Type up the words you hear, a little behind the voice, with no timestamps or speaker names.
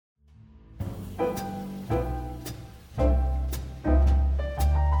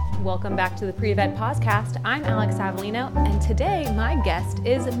Welcome back to the Pre-Vet Podcast. I'm Alex Avellino, and today my guest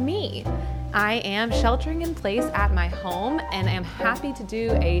is me. I am sheltering in place at my home, and I am happy to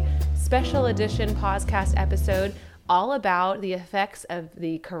do a special edition podcast episode all about the effects of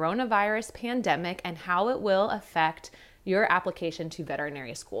the coronavirus pandemic and how it will affect your application to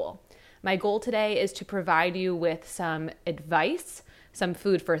veterinary school. My goal today is to provide you with some advice, some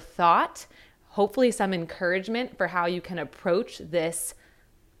food for thought, hopefully some encouragement for how you can approach this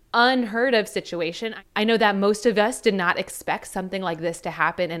unheard of situation. I know that most of us did not expect something like this to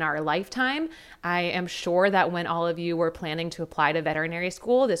happen in our lifetime. I am sure that when all of you were planning to apply to veterinary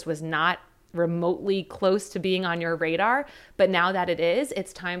school, this was not remotely close to being on your radar. But now that it is,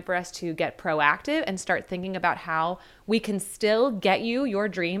 it's time for us to get proactive and start thinking about how we can still get you your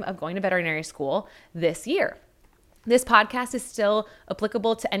dream of going to veterinary school this year. This podcast is still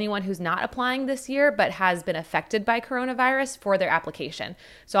applicable to anyone who's not applying this year but has been affected by coronavirus for their application.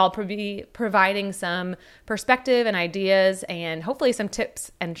 So I'll be providing some perspective and ideas and hopefully some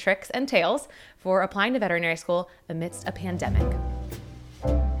tips and tricks and tales for applying to veterinary school amidst a pandemic.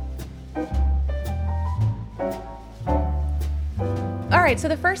 All right, so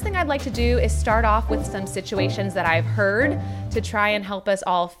the first thing I'd like to do is start off with some situations that I've heard to try and help us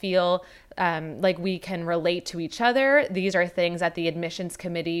all feel like we can relate to each other. These are things that the admissions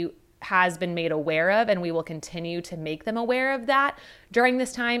committee has been made aware of, and we will continue to make them aware of that during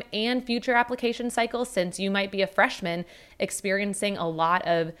this time and future application cycles, since you might be a freshman experiencing a lot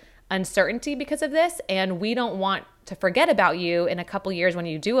of uncertainty because of this, and we don't want to forget about you in a couple years when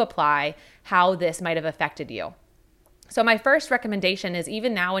you do apply, how this might have affected you. So my first recommendation is,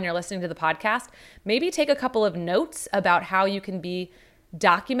 even now when you're listening to the podcast, maybe take a couple of notes about how you can be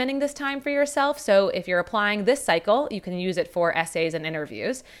documenting this time for yourself. So if you're applying this cycle, you can use it for essays and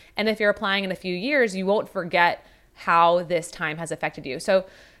interviews. And if you're applying in a few years, you won't forget how this time has affected you. So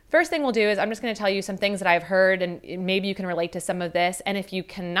first thing we'll do is I'm just going to tell you some things that I've heard, and maybe you can relate to some of this. And if you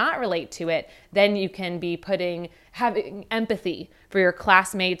cannot relate to it, then you can be having empathy for your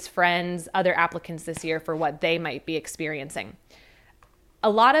classmates, friends, other applicants this year for what they might be experiencing. A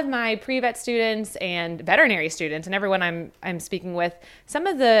lot of my pre-vet students and veterinary students and everyone I'm speaking with, some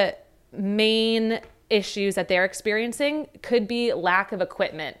of the main issues that they're experiencing could be lack of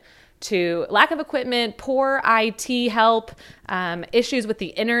equipment, poor IT help, issues with the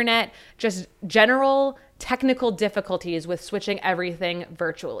internet, just general technical difficulties with switching everything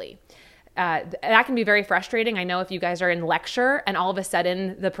virtually. That can be very frustrating. I know if you guys are in lecture and all of a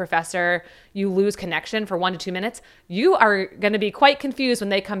sudden you lose connection for 1 to 2 minutes, you are going to be quite confused when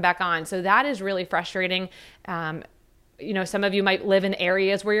they come back on. So that is really frustrating. Some of you might live in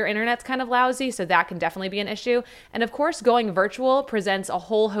areas where your internet's kind of lousy, so that can definitely be an issue. And of course, going virtual presents a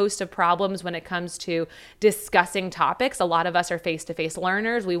whole host of problems when it comes to discussing topics. A lot of us are face-to-face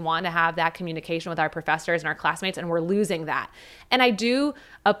learners. We want to have that communication with our professors and our classmates, and we're losing that. And I do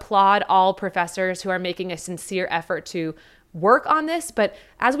applaud all professors who are making a sincere effort to work on this, but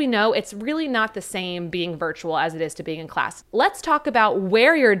as we know, it's really not the same being virtual as it is to being in class. Let's talk about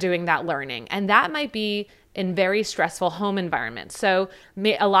where you're doing that learning, and that might be in very stressful home environments. So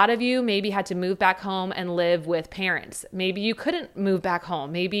a lot of you maybe had to move back home and live with parents. Maybe you couldn't move back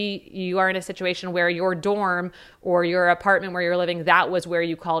home. Maybe you are in a situation where your dorm or your apartment where you're living, that was where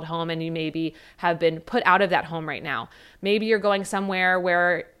you called home, and you maybe have been put out of that home right now. Maybe you're going somewhere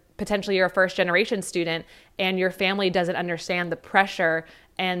where potentially you're a first generation student and your family doesn't understand the pressure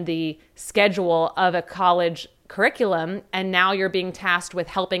and the schedule of a college curriculum, and now you're being tasked with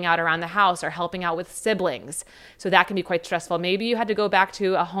helping out around the house or helping out with siblings. So that can be quite stressful. Maybe you had to go back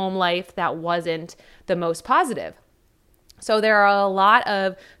to a home life that wasn't the most positive. So there are a lot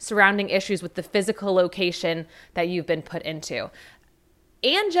of surrounding issues with the physical location that you've been put into.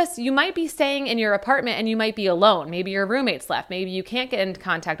 And just, you might be staying in your apartment and you might be alone. Maybe your roommate's left. Maybe you can't get into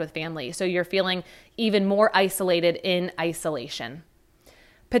contact with family. So you're feeling even more isolated in isolation.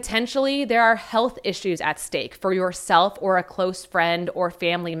 Potentially, there are health issues at stake for yourself or a close friend or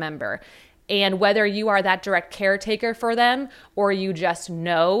family member. And whether you are that direct caretaker for them, or you just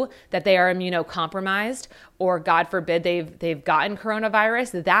know that they are immunocompromised, or God forbid they've gotten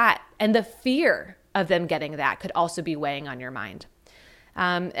coronavirus, that and the fear of them getting that could also be weighing on your mind.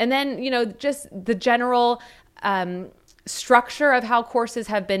 And then, just the general structure of how courses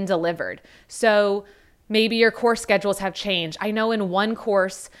have been delivered. So maybe your course schedules have changed. I know in one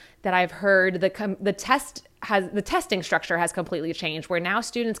course that I've heard, the test the testing structure has completely changed, where now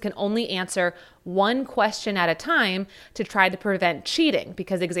students can only answer one question at a time to try to prevent cheating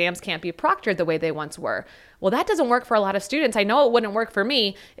because exams can't be proctored the way they once were. Well, that doesn't work for a lot of students. I know it wouldn't work for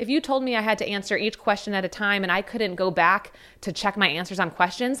me. If you told me I had to answer each question at a time and I couldn't go back to check my answers on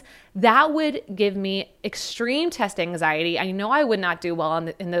questions, that would give me extreme test anxiety. I know I would not do well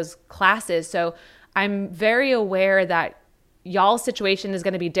in those classes. So I'm very aware that y'all's situation is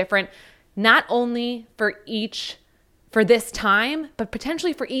going to be different, not only for this time, but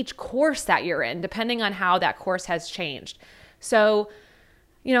potentially for each course that you're in, depending on how that course has changed. So,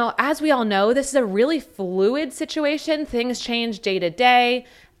 as we all know, this is a really fluid situation. Things change day to day.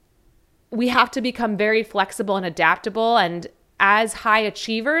 We have to become very flexible and adaptable. And as high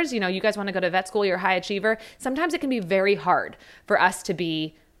achievers, you guys want to go to vet school, you're a high achiever. Sometimes it can be very hard for us to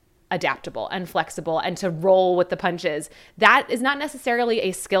be adaptable and flexible and to roll with the punches. That is not necessarily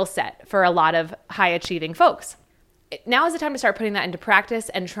a skill set for a lot of high achieving folks. Now is the time to start putting that into practice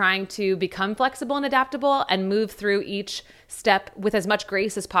and trying to become flexible and adaptable and move through each step with as much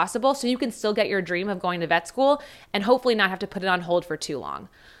grace as possible so you can still get your dream of going to vet school and hopefully not have to put it on hold for too long.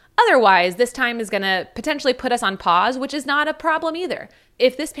 Otherwise, this time is going to potentially put us on pause, which is not a problem either.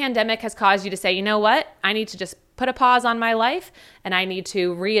 If this pandemic has caused you to say, you know what, I need to just put a pause on my life and I need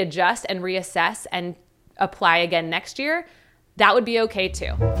to readjust and reassess and apply again next year, that would be okay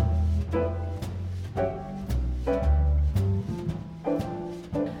too.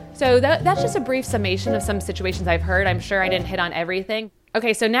 So that's just a brief summation of some situations I've heard. I'm sure I didn't hit on everything.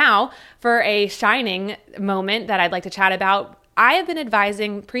 Okay, so now for a shining moment that I'd like to chat about. I have been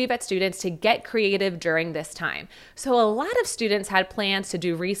advising pre-vet students to get creative during this time. So a lot of students had plans to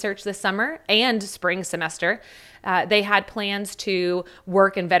do research this summer and spring semester. They had plans to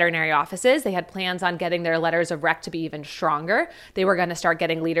work in veterinary offices. They had plans on getting their letters of rec to be even stronger. They were going to start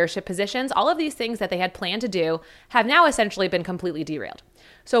getting leadership positions. All of these things that they had planned to do have now essentially been completely derailed.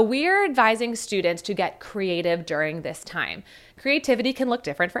 So we're advising students to get creative during this time. Creativity can look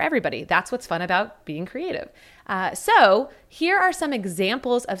different for everybody. That's what's fun about being creative. So here are some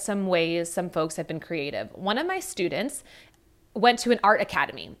examples of some ways some folks have been creative. One of my students went to an art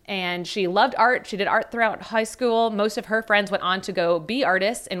academy and she loved art. She did art throughout high school. Most of her friends went on to go be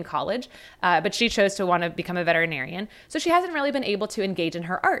artists in college, but she chose to want to become a veterinarian. So she hasn't really been able to engage in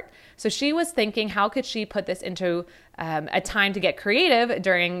her art. So she was thinking, how could she put this into a time to get creative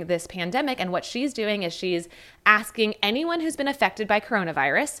during this pandemic? And what she's doing is she's asking anyone who's been affected by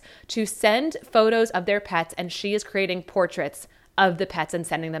coronavirus to send photos of their pets, and she is creating portraits of the pets and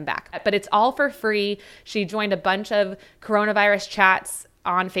sending them back. But it's all for free. She joined a bunch of coronavirus chats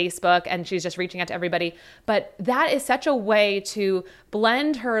on Facebook and she's just reaching out to everybody. But that is such a way to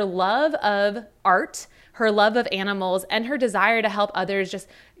blend her love of art, her love of animals, and her desire to help others just,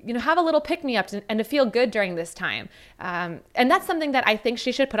 have a little pick-me-up and to feel good during this time. And that's something that I think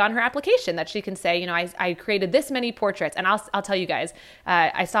she should put on her application, that she can say, I created this many portraits. And I'll tell you guys,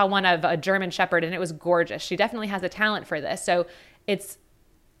 I saw one of a German Shepherd and it was gorgeous. She definitely has a talent for this. So it's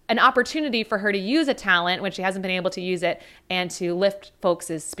an opportunity for her to use a talent when she hasn't been able to use it and to lift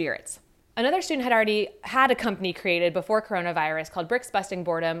folks' spirits. Another student had already had a company created before coronavirus called Bricks Busting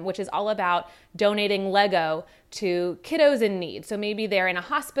Boredom, which is all about donating Lego to kiddos in need. So maybe they're in a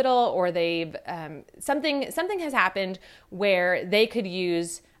hospital or they've something has happened where they could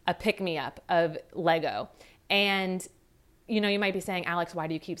use a pick-me-up of Lego. And you might be saying, Alex, why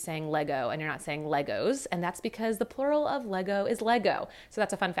do you keep saying Lego and you're not saying Legos? And that's because the plural of Lego is Lego. So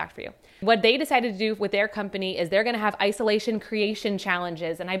that's a fun fact for you. What they decided to do with their company is they're going to have isolation creation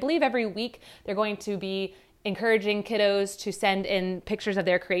challenges. And I believe every week they're going to be encouraging kiddos to send in pictures of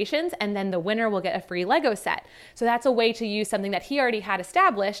their creations, and then the winner will get a free Lego set. So that's a way to use something that he already had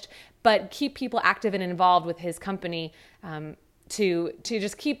established, but keep people active and involved with his company to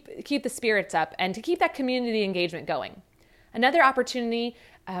just keep the spirits up and to keep that community engagement going. Another opportunity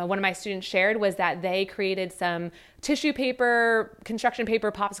one of my students shared was that they created some tissue paper, construction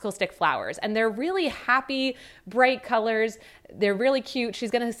paper, popsicle stick flowers. And they're really happy, bright colors. They're really cute.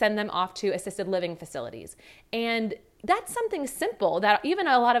 She's going to send them off to assisted living facilities. And that's something simple that even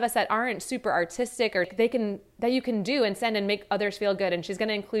a lot of us that aren't super artistic or that you can do and send and make others feel good. And she's going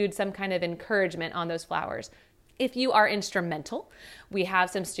to include some kind of encouragement on those flowers. If you are instrumental, we have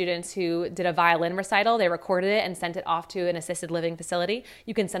some students who did a violin recital. They recorded it and sent it off to an assisted living facility.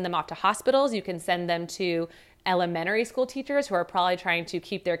 You can send them off to hospitals. You can send them to elementary school teachers who are probably trying to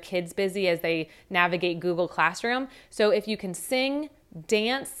keep their kids busy as they navigate Google Classroom. So if you can sing,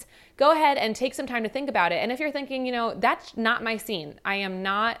 dance, go ahead and take some time to think about it. And if you're thinking, that's not my scene. I am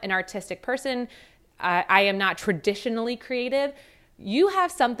not an artistic person. I am not traditionally creative. you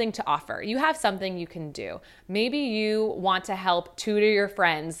have something to offer. You have something you can do. Maybe you want to help tutor your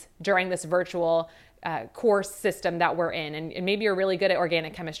friends during this virtual course system that we're in, and maybe you're really good at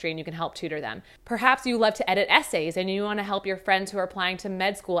organic chemistry and you can help tutor them. Perhaps you love to edit essays and you want to help your friends who are applying to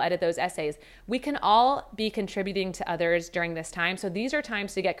med school edit those essays. We can all be contributing to others during this time, so these are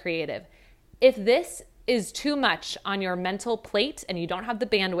times to get creative. If this is too much on your mental plate and you don't have the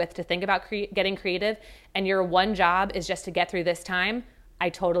bandwidth to think about getting creative and your one job is just to get through this time, I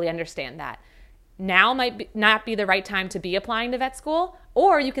totally understand that. Now might not be the right time to be applying to vet school,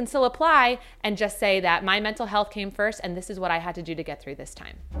 or you can still apply and just say that my mental health came first and this is what I had to do to get through this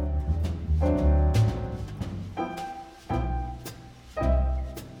time.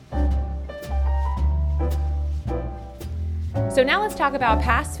 So now let's talk about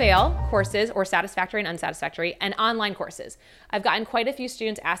pass-fail courses, or satisfactory and unsatisfactory, and online courses. I've gotten quite a few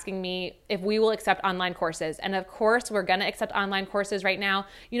students asking me if we will accept online courses. And of course, we're going to accept online courses right now.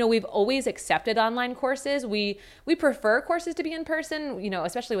 We've always accepted online courses. We prefer courses to be in person,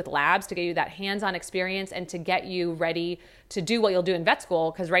 especially with labs, to get you that hands-on experience and to get you ready to do what you'll do in vet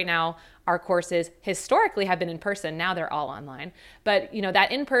school, because right now our courses historically have been in person. Now they're all online. But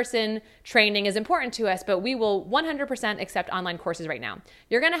that in-person training is important to us, but we will 100% accept online courses right now.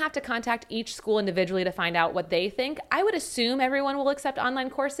 You're going to have to contact each school individually to find out what they think. I would assume everyone will accept online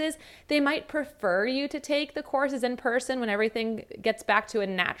courses. They might prefer you to take the courses in person when everything gets back to a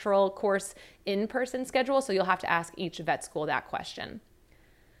natural course in-person schedule. So you'll have to ask each vet school that question.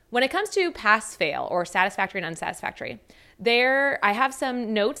 When it comes to pass-fail, or satisfactory and unsatisfactory, I have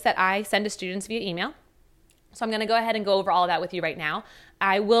some notes that I send to students via email. So I'm going to go ahead and go over all of that with you right now.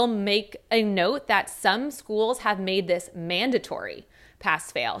 I will make a note that some schools have made this mandatory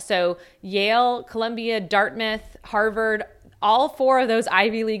pass-fail. So Yale, Columbia, Dartmouth, Harvard, all 4 of those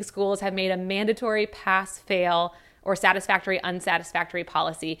Ivy League schools have made a mandatory pass-fail or satisfactory, unsatisfactory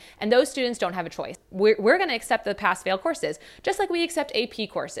policy, and those students don't have a choice. We're going to accept the pass-fail courses, just like we accept AP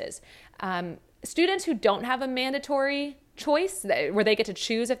courses. Students who don't have a mandatory choice, where they get to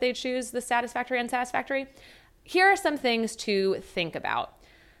choose if they choose the satisfactory, unsatisfactory, here are some things to think about.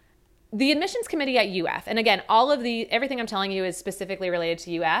 The admissions committee at UF, and again, everything I'm telling you is specifically related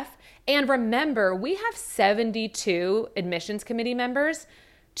to UF, and remember, we have 72 admissions committee members.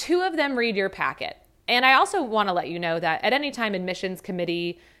 2 of them read your packet. And I also want to let you know that at any time admissions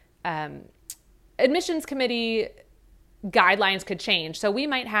committee guidelines could change. So we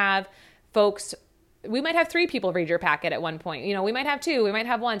might have 3 people read your packet at one point. We might have 2, we might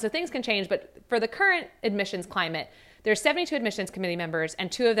have 1. So things can change. But for the current admissions climate, there's 72 admissions committee members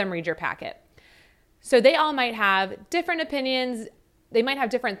and 2 of them read your packet. So they all might have different opinions. They might have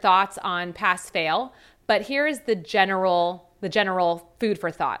different thoughts on pass-fail. But here is the general food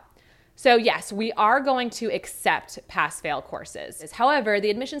for thought. So yes, we are going to accept pass-fail courses. However, the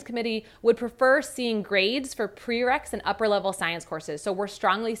admissions committee would prefer seeing grades for prereqs and upper-level science courses. So we're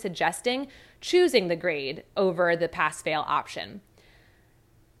strongly suggesting choosing the grade over the pass-fail option.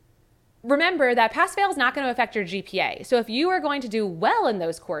 Remember that pass-fail is not going to affect your GPA. So if you are going to do well in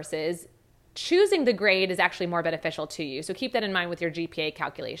those courses, choosing the grade is actually more beneficial to you. So keep that in mind with your GPA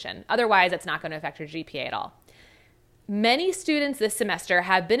calculation. Otherwise, it's not going to affect your GPA at all. Many students this semester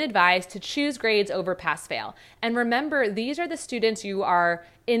have been advised to choose grades over pass-fail. And remember, these are the students you are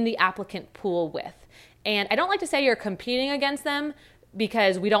in the applicant pool with. And I don't like to say you're competing against them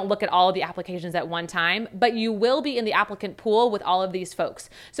because we don't look at all of the applications at one time, but you will be in the applicant pool with all of these folks.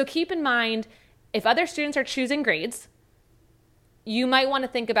 So keep in mind, if other students are choosing grades, you might want to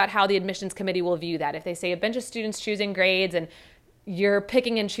think about how the admissions committee will view that. If they say a bunch of students choosing grades and you're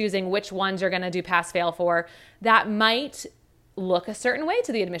picking and choosing which ones you're going to do pass-fail for, that might look a certain way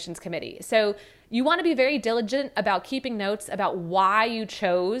to the admissions committee. So you want to be very diligent about keeping notes about why you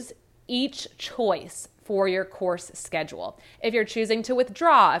chose each choice for your course schedule. If you're choosing to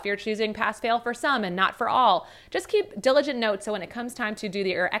withdraw, if you're choosing pass-fail for some and not for all, just keep diligent notes so when it comes time to do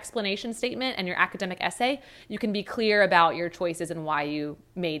your explanation statement and your academic essay, you can be clear about your choices and why you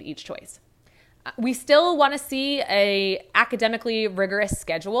made each choice. We still want to see a academically rigorous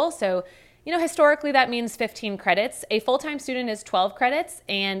schedule. So, historically that means 15 credits. A full-time student is 12 credits.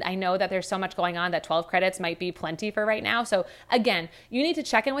 And I know that there's so much going on that 12 credits might be plenty for right now. So again, you need to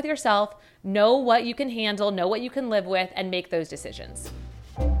check in with yourself, know what you can handle, know what you can live with, and make those decisions.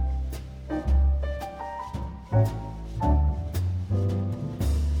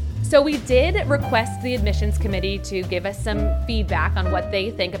 So we did request the admissions committee to give us some feedback on what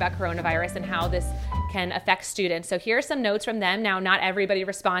they think about coronavirus and how this can affect students. So here are some notes from them. Now, not everybody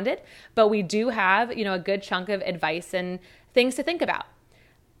responded, but we do have, a good chunk of advice and things to think about.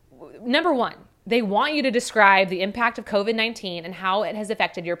 Number 1, They want you to describe the impact of COVID-19 and how it has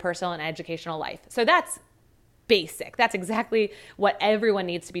affected your personal and educational life. So that's basic. That's exactly what everyone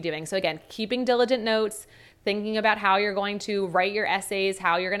needs to be doing. So again, keeping diligent notes, thinking about how you're going to write your essays,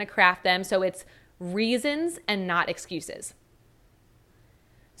 how you're going to craft them. So it's reasons and not excuses.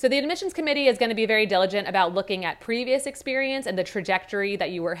 So the admissions committee is going to be very diligent about looking at previous experience and the trajectory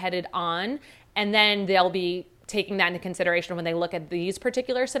that you were headed on. And then they'll be taking that into consideration when they look at these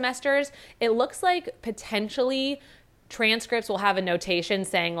particular semesters. It looks like potentially transcripts will have a notation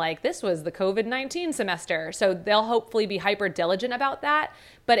saying like, this was the COVID-19 semester. So they'll hopefully be hyper diligent about that,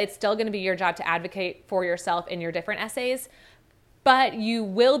 but it's still going to be your job to advocate for yourself in your different essays. But you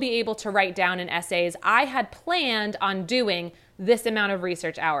will be able to write down in essays, I had planned on doing this amount of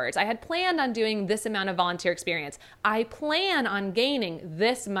research hours. I had planned on doing this amount of volunteer experience. I plan on gaining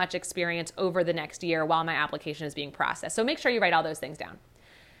this much experience over the next year while my application is being processed. So make sure you write all those things down.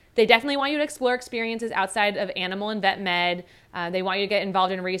 They definitely want you to explore experiences outside of animal and vet med. They want you to get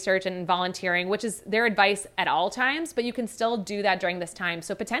involved in research and volunteering, which is their advice at all times, but you can still do that during this time.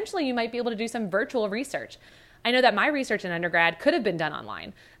 So potentially you might be able to do some virtual research. I know that my research in undergrad could have been done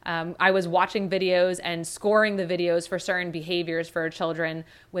online. I was watching videos and scoring the videos for certain behaviors for children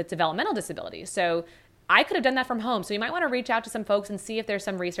with developmental disabilities. So I could have done that from home. So you might want to reach out to some folks and see if there's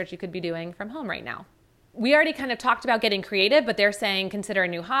some research you could be doing from home right now. We already kind of talked about getting creative, but they're saying consider a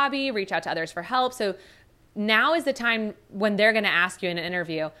new hobby, reach out to others for help. So now is the time when they're going to ask you in an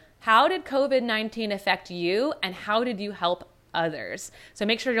interview, how did COVID-19 affect you and how did you help others? So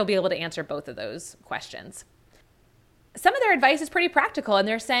make sure you'll be able to answer both of those questions. Some of their advice is pretty practical, and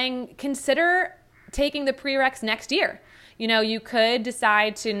they're saying consider taking the prereqs next year. You know, you could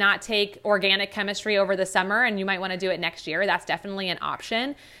decide to not take organic chemistry over the summer, and you might want to do it next year. That's definitely an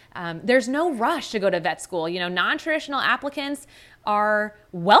option. There's no rush to go to vet school. You know, non-traditional applicants are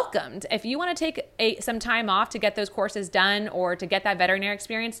welcomed. If you want to take some time off to get those courses done or to get that veterinary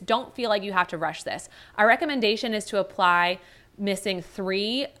experience, don't feel like you have to rush this. Our recommendation is to apply missing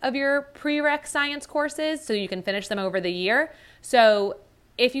 3 of your prereq science courses so you can finish them over the year. So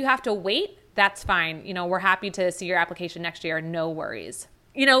if you have to wait, that's fine. You know, we're happy to see your application next year. No worries.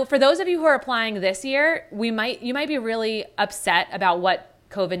 You know, for those of you who are applying this year, you might be really upset about what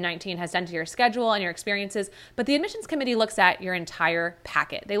COVID-19 has done to your schedule and your experiences, but the admissions committee looks at your entire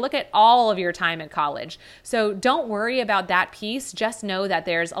packet. They look at all of your time at college. So don't worry about that piece. Just know that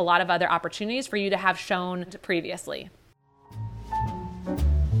there's a lot of other opportunities for you to have shown previously.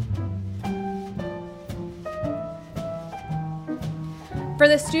 For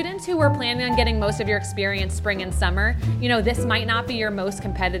the students who were planning on getting most of your experience spring and summer, you know, this might not be your most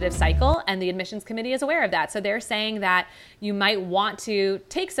competitive cycle, and the admissions committee is aware of that. So they're saying that you might want to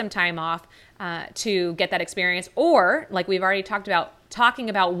take some time off to get that experience, or like we've already talked about, talking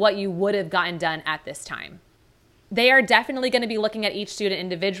about what you would have gotten done at this time. They are definitely going to be looking at each student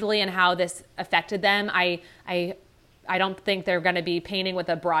individually and how this affected them. I don't think they're going to be painting with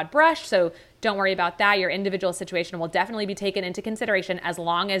a broad brush, so don't worry about that. Your individual situation will definitely be taken into consideration as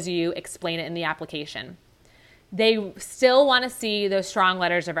long as you explain it in the application. They still want to see those strong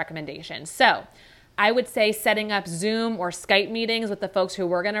letters of recommendation. So I would say setting up Zoom or Skype meetings with the folks who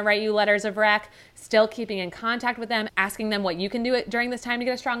were going to write you letters of rec, still keeping in contact with them, asking them what you can do during this time to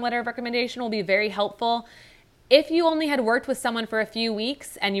get a strong letter of recommendation will be very helpful. If you only had worked with someone for a few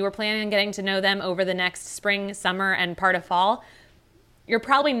weeks and you were planning on getting to know them over the next spring, summer, and part of fall, you're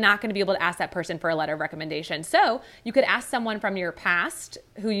probably not going to be able to ask that person for a letter of recommendation. So you could ask someone from your past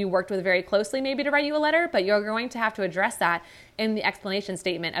who you worked with very closely maybe to write you a letter, but you're going to have to address that in the explanation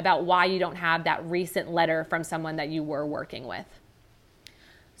statement about why you don't have that recent letter from someone that you were working with.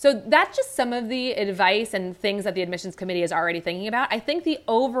 So that's just some of the advice and things that the admissions committee is already thinking about. I think the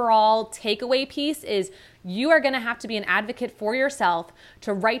overall takeaway piece is you are going to have to be an advocate for yourself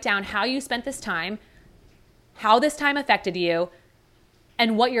to write down how you spent this time, how this time affected you,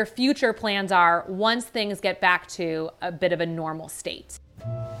 and what your future plans are once things get back to a bit of a normal state.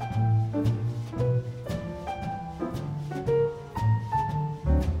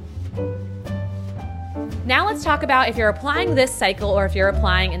 Now let's talk about if you're applying this cycle or if you're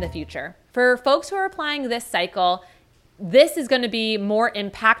applying in the future. For folks who are applying this cycle, this is going to be more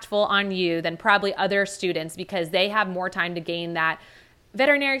impactful on you than probably other students because they have more time to gain that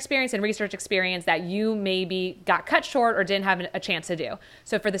veterinary experience and research experience that you maybe got cut short or didn't have a chance to do.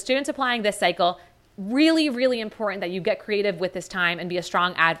 So for the students applying this cycle, really, really important that you get creative with this time and be a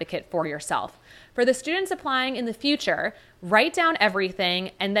strong advocate for yourself. For the students applying in the future, write down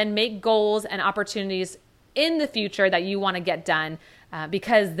everything and then make goals and opportunities in the future that you want to get done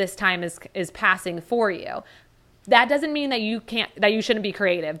because this time is passing for you. That doesn't mean that you shouldn't be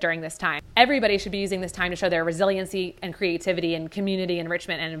creative during this time. Everybody should be using this time to show their resiliency and creativity and community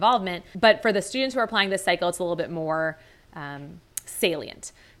enrichment and involvement. But for the students who are applying this cycle, it's a little bit more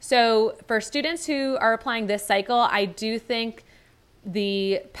salient. So for students who are applying this cycle, I do think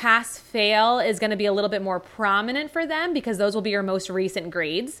the pass-fail is going to be a little bit more prominent for them because those will be your most recent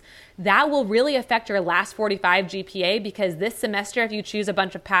grades. That will really affect your last 45 GPA because this semester, if you choose a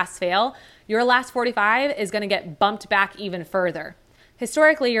bunch of pass-fail, your last 45 is going to get bumped back even further.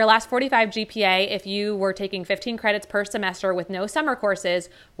 Historically, your last 45 GPA, if you were taking 15 credits per semester with no summer courses,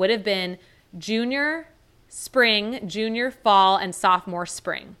 would have been junior spring, junior fall, and sophomore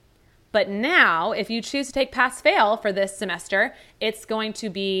spring. But now, if you choose to take pass-fail for this semester, it's going to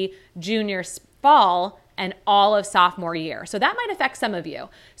be junior fall and all of sophomore year. So that might affect some of you.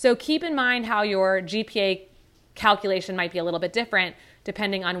 So keep in mind how your GPA calculation might be a little bit different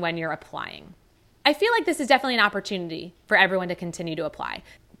depending on when you're applying. I feel like this is definitely an opportunity for everyone to continue to apply.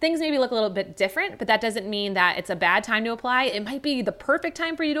 Things maybe look a little bit different, but that doesn't mean that it's a bad time to apply. It might be the perfect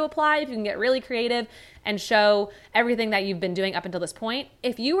time for you to apply if you can get really creative and show everything that you've been doing up until this point.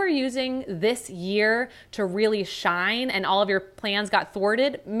 If you were using this year to really shine and all of your plans got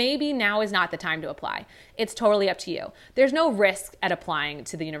thwarted, maybe now is not the time to apply. It's totally up to you. There's no risk at applying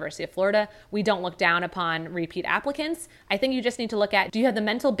to the University of Florida. We don't look down upon repeat applicants. I think you just need to look at, do you have the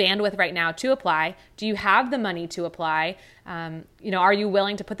mental bandwidth right now to apply? Do you have the money to apply? Are you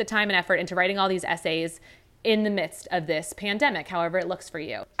willing to put the time and effort into writing all these essays in the midst of this pandemic, however it looks for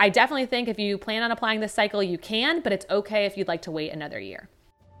you? I definitely think if you plan on applying this cycle, you can, but it's okay if you'd like to wait another year.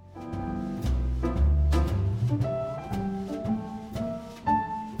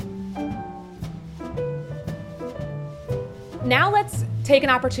 Now let's take an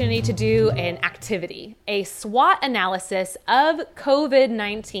opportunity to do an activity, a SWOT analysis of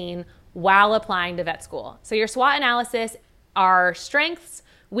COVID-19 while applying to vet school. So your SWOT analysis are strengths,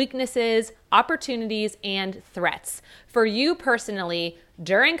 weaknesses, opportunities, and threats for you personally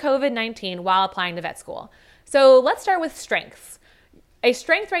during COVID-19 while applying to vet school. So let's start with strengths. A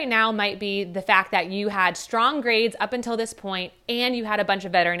strength right now might be the fact that you had strong grades up until this point and you had a bunch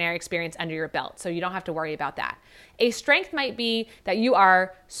of veterinary experience under your belt, so you don't have to worry about that. A strength might be that you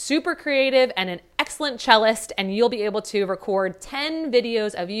are super creative and an excellent cellist and you'll be able to record 10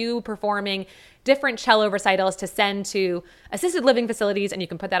 videos of you performing different cello recitals to send to assisted living facilities, and you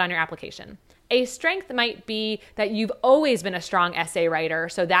can put that on your application. A strength might be that you've always been a strong essay writer,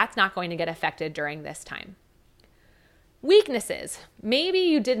 so that's not going to get affected during this time. Weaknesses. Maybe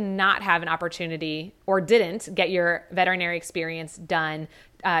you did not have an opportunity or didn't get your veterinary experience done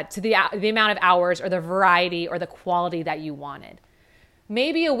to the amount of hours or the variety or the quality that you wanted.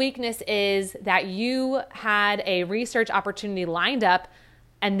 Maybe a weakness is that you had a research opportunity lined up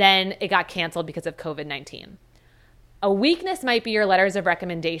and then it got canceled because of COVID-19. A weakness might be your letters of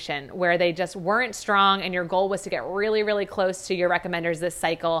recommendation, where they just weren't strong and your goal was to get really, really close to your recommenders this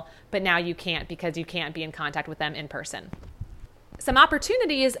cycle, but now you can't because you can't be in contact with them in person. Some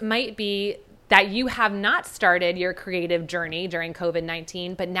opportunities might be that you have not started your creative journey during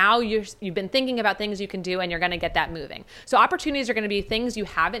COVID-19, but now you've been thinking about things you can do and you're going to get that moving. So opportunities are going to be things you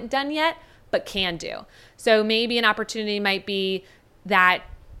haven't done yet, but can do. So maybe an opportunity might be that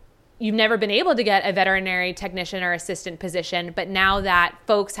you've never been able to get a veterinary technician or assistant position, but now that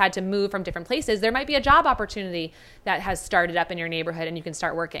folks had to move from different places, there might be a job opportunity that has started up in your neighborhood and you can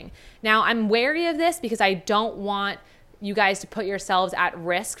start working. Now, I'm wary of this because I don't want you guys to put yourselves at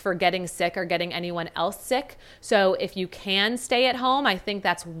risk for getting sick or getting anyone else sick. So if you can stay at home, I think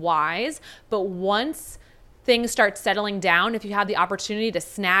that's wise. But once things start settling down, if you have the opportunity to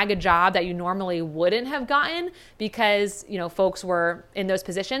snag a job that you normally wouldn't have gotten because, folks were in those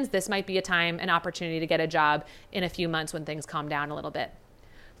positions, this might be a time, an opportunity to get a job in a few months when things calm down a little bit.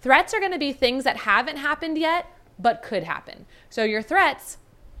 Threats are going to be things that haven't happened yet, but could happen. So your threats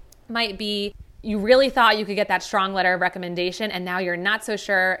might be you really thought you could get that strong letter of recommendation and now you're not so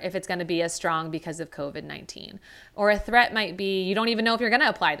sure if it's going to be as strong because of COVID-19. Or a threat might be you don't even know if you're going to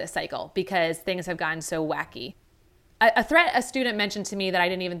apply this cycle because things have gotten so wacky. A threat a student mentioned to me that I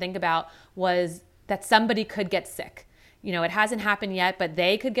didn't even think about was that somebody could get sick. It hasn't happened yet, but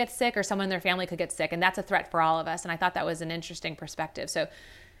they could get sick or someone in their family could get sick, and that's a threat for all of us. And I thought that was an interesting perspective. So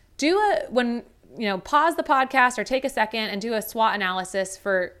pause the podcast or take a second and do a SWOT analysis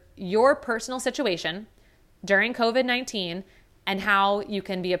for your personal situation during COVID-19 and how you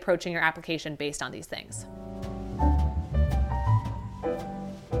can be approaching your application based on these things.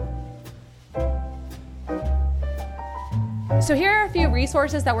 So here are a few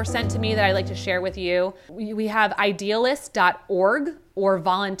resources that were sent to me that I'd like to share with you. We have idealist.org or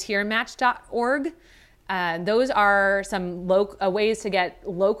volunteermatch.org. Those are some ways to get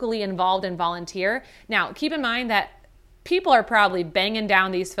locally involved and volunteer. Now, keep in mind that people are probably banging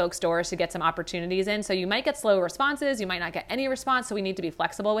down these folks' doors to get some opportunities in. So you might get slow responses. You might not get any response. So we need to be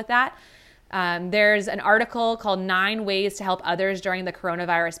flexible with that. There's an article called 9 Ways to Help Others During the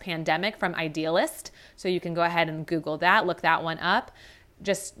Coronavirus Pandemic from Idealist. So you can go ahead and Google that, look that one up.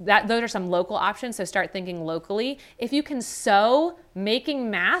 Those are some local options. So start thinking locally. If you can sew,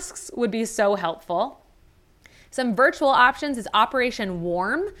 making masks would be so helpful. Some virtual options is Operation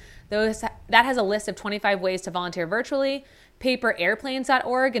Warm. That has a list of 25 ways to volunteer virtually.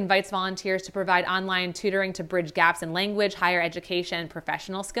 PaperAirplanes.org invites volunteers to provide online tutoring to bridge gaps in language, higher education, and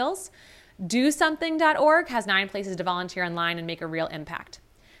professional skills. DoSomething.org has 9 places to volunteer online and make a real impact.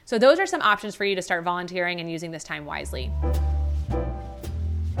 So those are some options for you to start volunteering and using this time wisely.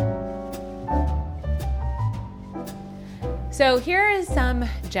 So here is some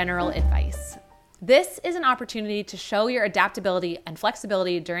general advice. This is an opportunity to show your adaptability and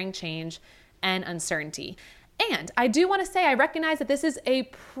flexibility during change and uncertainty. And I do want to say, I recognize that this is a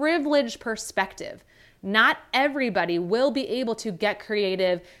privileged perspective. Not everybody will be able to get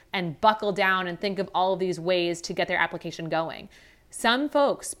creative and buckle down and think of all of these ways to get their application going. Some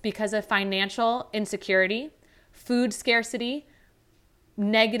folks, because of financial insecurity, food scarcity,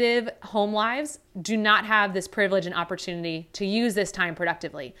 negative home lives, do not have this privilege and opportunity to use this time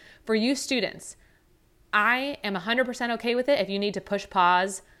productively. For you students, I am 100% okay with it if you need to push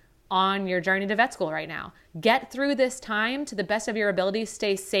pause on your journey to vet school right now. Get through this time to the best of your ability,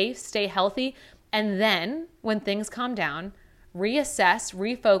 stay safe, stay healthy, and then when things calm down, reassess,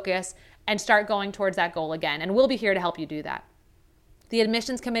 refocus, and start going towards that goal again. And we'll be here to help you do that. The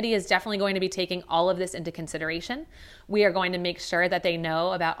admissions committee is definitely going to be taking all of this into consideration. We are going to make sure that they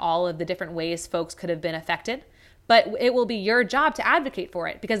know about all of the different ways folks could have been affected. But it will be your job to advocate for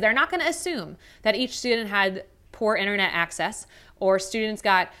it, because they're not going to assume that each student had poor internet access or students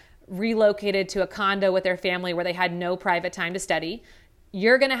got relocated to a condo with their family where they had no private time to study.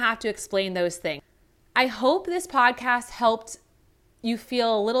 You're going to have to explain those things. I hope this podcast helped you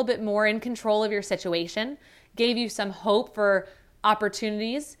feel a little bit more in control of your situation, gave you some hope for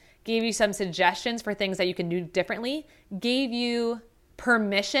opportunities, gave you some suggestions for things that you can do differently, gave you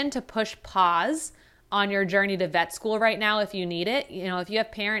permission to push pause on your journey to vet school right now if you need it. You know, if you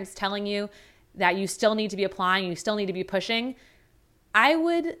have parents telling you that you still need to be applying, you still need to be pushing, I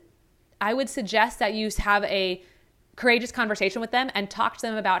would suggest that you have a courageous conversation with them and talk to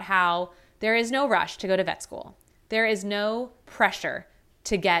them about how there is no rush to go to vet school. There is no pressure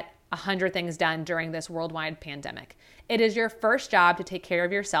to get 100 things done during this worldwide pandemic. It is your first job to take care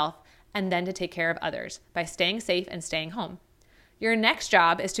of yourself and then to take care of others by staying safe and staying home. Your next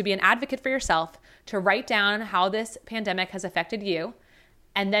job is to be an advocate for yourself, to write down how this pandemic has affected you,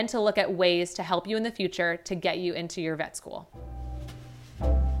 and then to look at ways to help you in the future to get you into your vet school.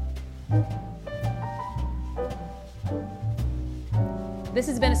 This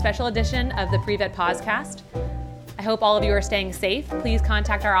has been a special edition of the Pre-Vet Pausecast. I hope all of you are staying safe. Please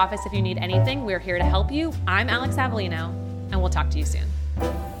contact our office if you need anything. We're here to help you. I'm Alex Avellino, and we'll talk to you soon.